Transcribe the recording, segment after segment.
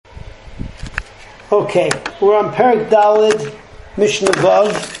Okay, we're on Perek Daled, Mishnah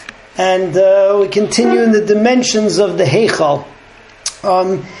Vav, and we continue in the dimensions of the Heichal.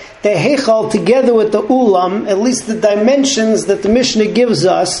 The Heichal, together with the Ulam, at least the dimensions that the Mishnah gives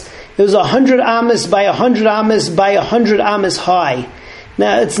us, it was 100 amas by 100 amas by 100 amas high.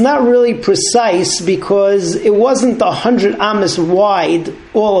 Now, it's not really precise because it wasn't 100 amas wide,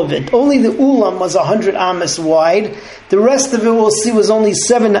 all of it. Only the Ulam was 100 amas wide. The rest of it, we'll see, was only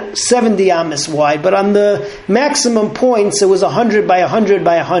 70 amas wide. But on the maximum points, it was 100 by 100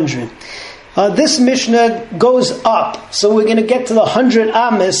 by 100. This Mishnah goes up. So we're going to get to the 100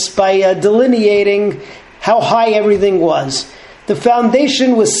 amas by delineating how high everything was. The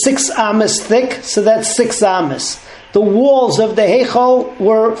foundation was 6 amas thick, so that's 6 amas. The walls of the Heichal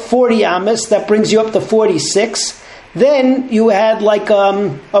were 40 amas, that brings you up to 46. Then you had like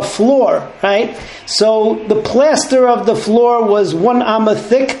a floor, right? So the plaster of the floor was 1 amma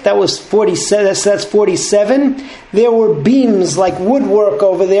thick, that was 47. That's 47. There were beams like woodwork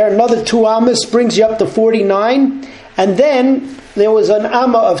over there, another 2 amas brings you up to 49. And then there was an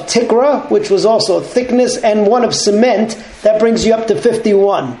amma of tikra, which was also a thickness, and 1 of cement, that brings you up to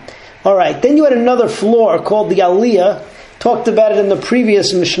 51. All right, then you had another floor called the Aliyah. Talked about it in the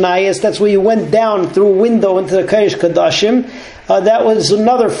previous Mishnayos. That's where you went down through a window into the Kodesh Kodashim. That was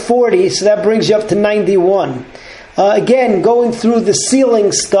another 40, so that brings you up to 91. Again, going through the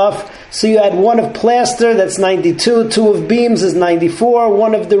ceiling stuff, so you had 1 of plaster, that's 92, 2 of beams is 94,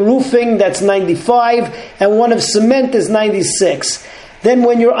 1 of the roofing, that's 95, and 1 of cement is 96. Then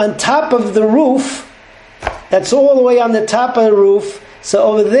when you're on top of the roof, that's all the way on the top of the roof. So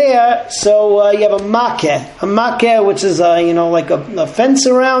over there, you have a makeh, which is like a fence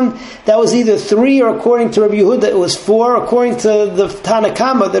around. That was either 3, or according to Rabbi Yehuda, it was 4. According to the Tanna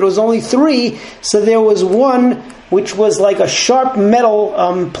Kama, that it was only 3. So there was 1 which was like a sharp metal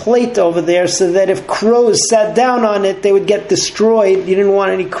plate over there, so that if crows sat down on it, they would get destroyed. You didn't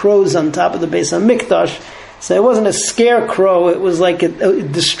want any crows on top of the Beis HaMikdash. So it wasn't a scarecrow; it was like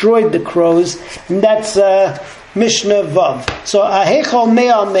it destroyed the crows, and that's Mishnah Vav. So a Heichal Mea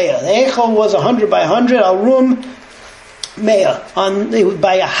al Mea. The Heichal was 100 by 100. Al Rum Mea,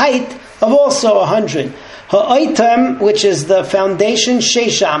 by a height of also 100. Ha'oitem, which is the foundation,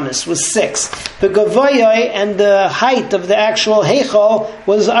 Sheish amas, was 6. The Gavoyai, and the height of the actual Heichal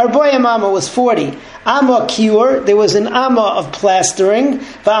was Arboyam Amma, was 40. Amma Kiur, there was an Amma of plastering.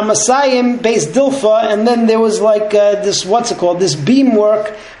 Va'amasayim, Beis Dilfa, and then there was like this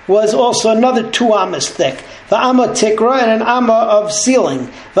beamwork was also another 2 amas thick. Va'ama tikra, and an amma of ceiling.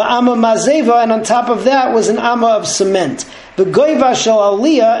 Va'ama mazeva, and on top of that was an amma of cement. The goiva shel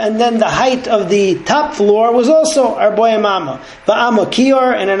aliyah, and then the height of the top floor was also arboyam amma. Va'ama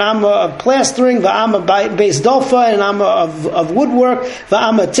kior, and an amma of plastering. Va'ama beis dolfa, and an amma of woodwork.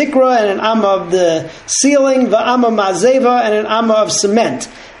 Va'ama tikra, and an amma of the ceiling. Va'ama mazeva, and an amma of cement.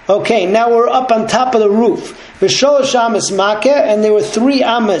 Okay, now we're up on top of the roof. V'sholosh amas makeh, and there were 3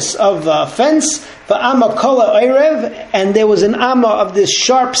 amas of fence. V'ama kola oirev, and there was an amma of this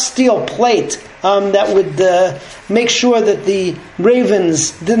sharp steel plate that would make sure that the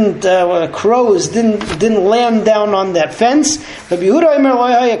ravens crows didn't land down on that fence. Rabbi Yehuda Omer lo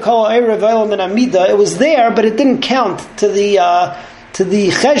haya kola oirev elo min amida. It was there, but it didn't count to the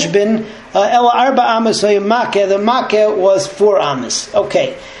cheshbon. Ela arba amas makeh. The makeh was 4 amas.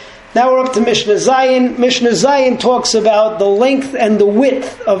 Okay. Now we're up to Mishnah Zayin. Mishnah Zayin talks about the length and the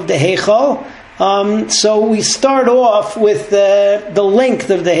width of the Heichal. So we start off with the length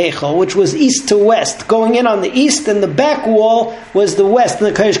of the Heichal, which was east to west. Going in on the east, and the back wall was the west in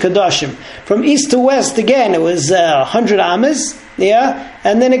the Kodesh Kodashim. From east to west, again, it was 100 amas,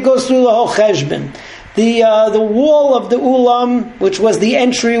 and then it goes through the whole cheshbon. The wall of the ulam, which was the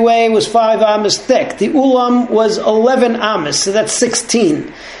entryway, was 5 amas thick. The ulam was 11 amas, so that's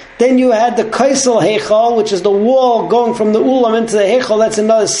 16. Then you had the Kaisel Heichal, which is the wall going from the Ulam into the Heichal. That's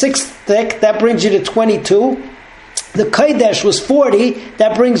another 6 thick. That brings you to 22. The Kodesh was 40.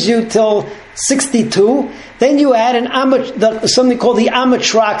 That brings you till 62. Then you had something called the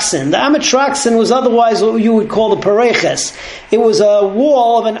Amatraxin. The Amatraxin was otherwise what you would call the Pareches. It was a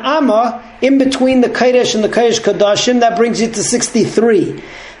wall of an Amma in between the Kodesh and the Kodesh Kodashim. That brings you to 63.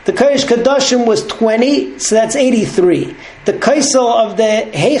 The Kodesh Kodashim was 20, so that's 83. The Kaisel of the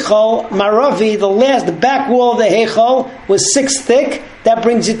Heichal, Maravi, the back wall of the Heichal, was 6 thick. That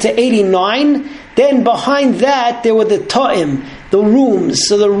brings you to 89. Then behind that, there were the Ta'im, the rooms.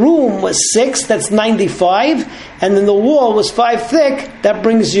 So the room was 6, that's 95. And then the wall was 5 thick. That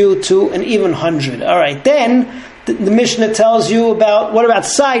brings you to an even 100. All right, then the Mishnah tells you what about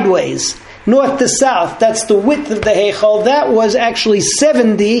sideways? north to south, that's the width of the Heichal, that was actually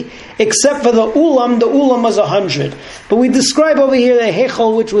 70, except for the Ulam was 100. But we describe over here the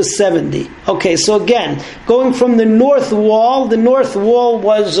Heichal, which was 70. Okay, so again, going from the north wall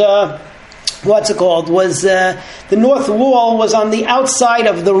was... the north wall was on the outside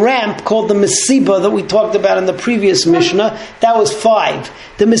of the ramp called the Mesiba that we talked about in the previous Mishnah. That was 5.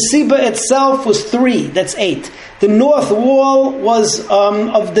 The Mesiba itself was 3. That's 8. The north wall was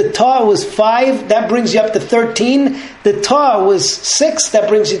of the Tar was 5. That brings you up to 13. The Tar was 6. That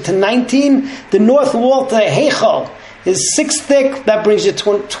brings you to 19. The north wall to the Heichal is 6 thick. That brings you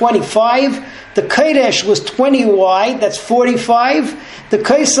to 25. The Kodesh was 20 wide. That's 45. The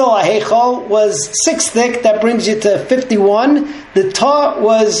Kaisel HaHeichal was 6 thick. That brings you to 51. The Tar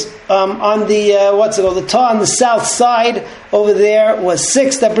was on the the Tar on the south side over there was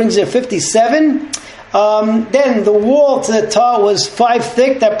 6. That brings you to 57. Then the wall to the Tar was 5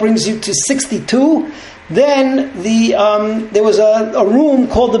 thick. That brings you to 62. Then there was a room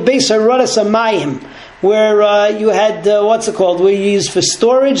called the Beis HaRadas Amayim, where you had where you used for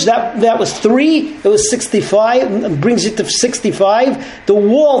storage. That was 3. It was 65. It brings you to 65. The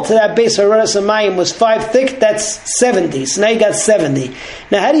wall to that Beis HaRadas Amayim was 5 thick. That's 70. So now you got 70.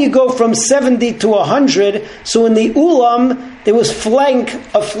 Now how do you go from 70 to 100? So in the Ulam, there was a flank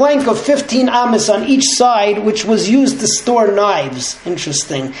of 15 amas on each side, which was used to store knives.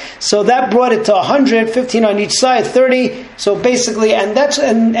 Interesting. So that brought it to 100, 15 on each side, 30. So basically, and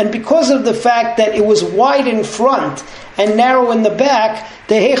because of the fact that it was wide in front and narrow in the back,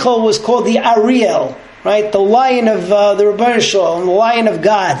 the Heichal was called the Ariel, right? The lion of the Rebbeinu Shalom, the lion of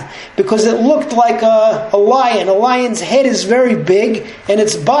God, because it looked like a lion. A lion's head is very big and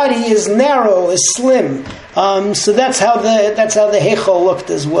its body is narrow, is slim. So that's how the Heichal looked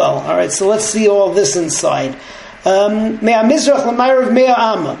as well. All right, so let's see all this inside. Mea Mizrach l'mayrav mea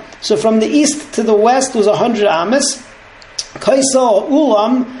amma. So from the east to the west was 100 amas. Kaisel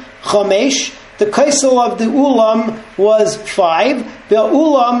ulam chamesh. The kaisel of the ulam was 5. The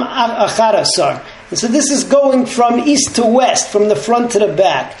ulam acharasar. And so this is going from east to west, from the front to the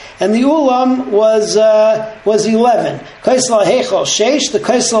back. And the ulam was 11. Kaisel HaHeichal sheish. The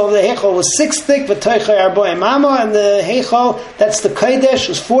kaisel of the Heichal was 6 thick, but toichai arboim amma. And the Heichal, that's the Kodesh,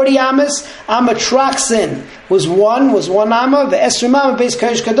 was 40 amas. Amma Traxin was 1 amma. The Esrim amma based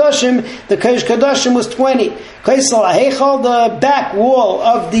Kodesh Kadoshim. The Kodesh Kadoshim was 20. Kaisel HaHeichal, the back wall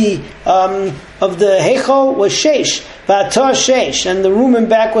of the Heichal was sheish. V'atah sheish, and the room in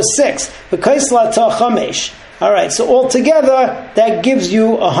back was 6. The Kaisel atah chamesh. All right, so altogether that gives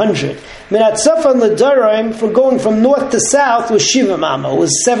you 100. Minatzafan l'daraim, for going from north to south, was shiva amma,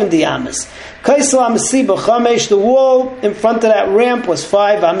 was 70 amas. Kaisel amasiba chamesh, the wall in front of that ramp was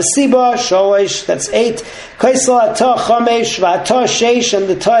 5. Amasiba shalosh, that's 8. Kaisel atah chamesh v'atah sheish, and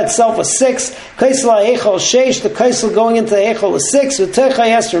the ta itself was 6. Kaisel HaHeichal sheish, the kaisel going into the Heichal was 6.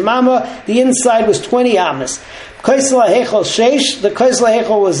 V'teichai esr mama, the inside was 20 amas. Kaisel HaHeichal sheish, the Kaisel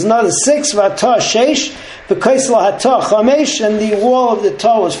HaHeichal was another 6. V'atah sheish, the Kaisel hatah chamesh, and the wall of the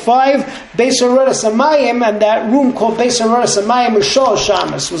ta was 5. Beis HaRadas Amayim, and that room called Beis HaRadas Amayim was shalosh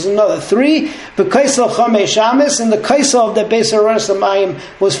amas, was another 3. The Kaisel chamesh amas, and the Kaisel of the Beis HaRadas Amayim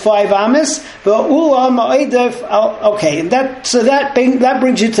was 5 amas. The ulam ma'idef, okay, and that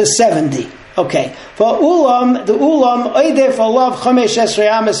brings you to 70. Okay, for ulam, the ulam oidef alav chamesh esrei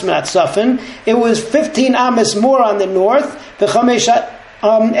amas minatzafin. It was 15 amas more on the north. The chamesh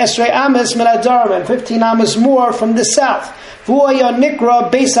esrei amas minadarim, and 15 amas more from the south. V'uaya nikra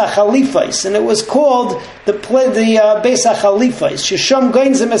beis hachalifos, and it was called the beis hachalifos. Shesham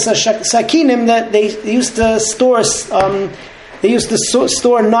goinzim es sakinim, that they used to store. They used to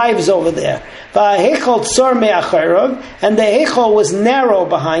store knives over there. V'heichal tsar me'acharav, and the Heichal was narrow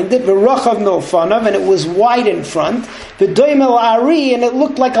behind it. V'rachav milfanav, and it was wide in front. V'doim el ari, and it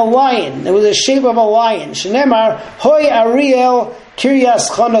looked like a lion. It was the shape of a lion. Shenemar hoy Ariel Kiryas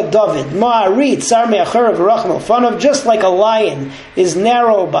Chana David Ma'ari tsar me'acharav v'rachav milfanav. Just like a lion is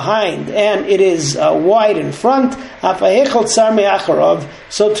narrow behind and it is wide in front. V'heichal tsar me'acharav.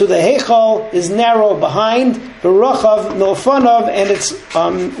 So to the Heichal is narrow behind, v'rachav milfanav, and it's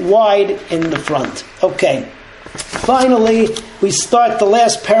wide in the front. Okay. Finally, we start the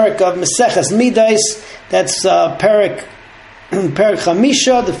last parak of Maseches Midas. That's parak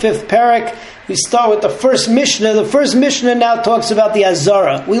Chamisha, the 5th parak. We start with the first Mishnah. The first Mishnah now talks about the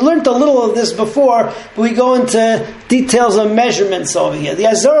Azara. We learned a little of this before, but we go into details of measurements over here. The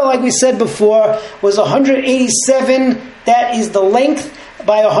Azara, like we said before, was 187. That is the length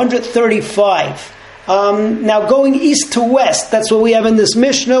by 135. Now going east to west, that's what we have in this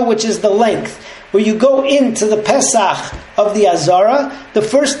Mishnah, which is the length. where you go into the Pesach of the Azara, the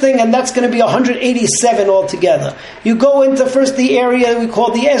first thing, and that's going to be 187 altogether. You go into first the area we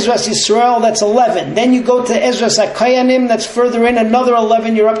call the Ezras Yisrael, that's 11. Then you go to Ezras HaKayanim, that's further in, another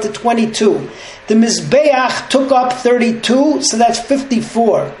 11, you're up to 22. The Mizbeach took up 32, so that's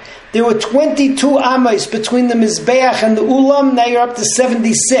 54. There were 22 Amos between the Mizbeach and the Ulam, now you're up to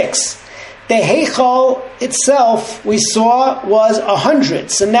 76. The Heichal itself, we saw, was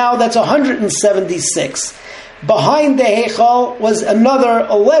 100, so now that's 176. Behind the Heichal was another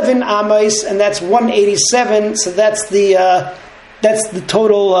 11 Amos, and that's 187, so that's the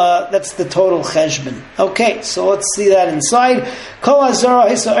total cheshbon. Okay, so let's see that inside. Kol Azara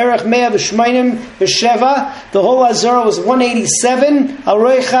hisa erech mea v'shmainim v'sheva. The whole Azara was 187. Al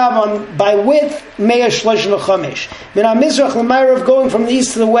roichav by width mea shloshim v'chamesh. Min ha-mizrach l'mayrav, going from the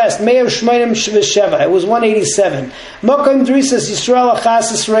east to the west, mea v'shmainim v'sheva. It was 187. Mokom drisas Yisrael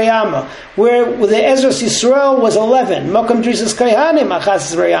achasas reyama, where the Ezras Yisrael was 11. Mokom drisas kayhanim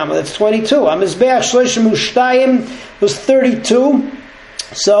achasas reyama. That's 22. Ha-mizbeach shloshim u'shtayim was 32.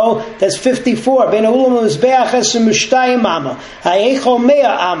 So that's 54. Ben Ulam Mizbeach Esrim Mishtayim Amma. Ha'echol Mea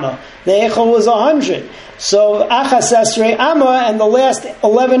Amma. The Echol was 100. So Achas Esrei Amma, and the last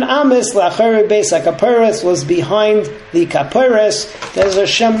 11 Amas La'achari Beis HaKaperes was behind the Kaperes. There's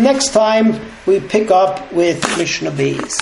Hashem. Next time we pick up with Mishnah Beis.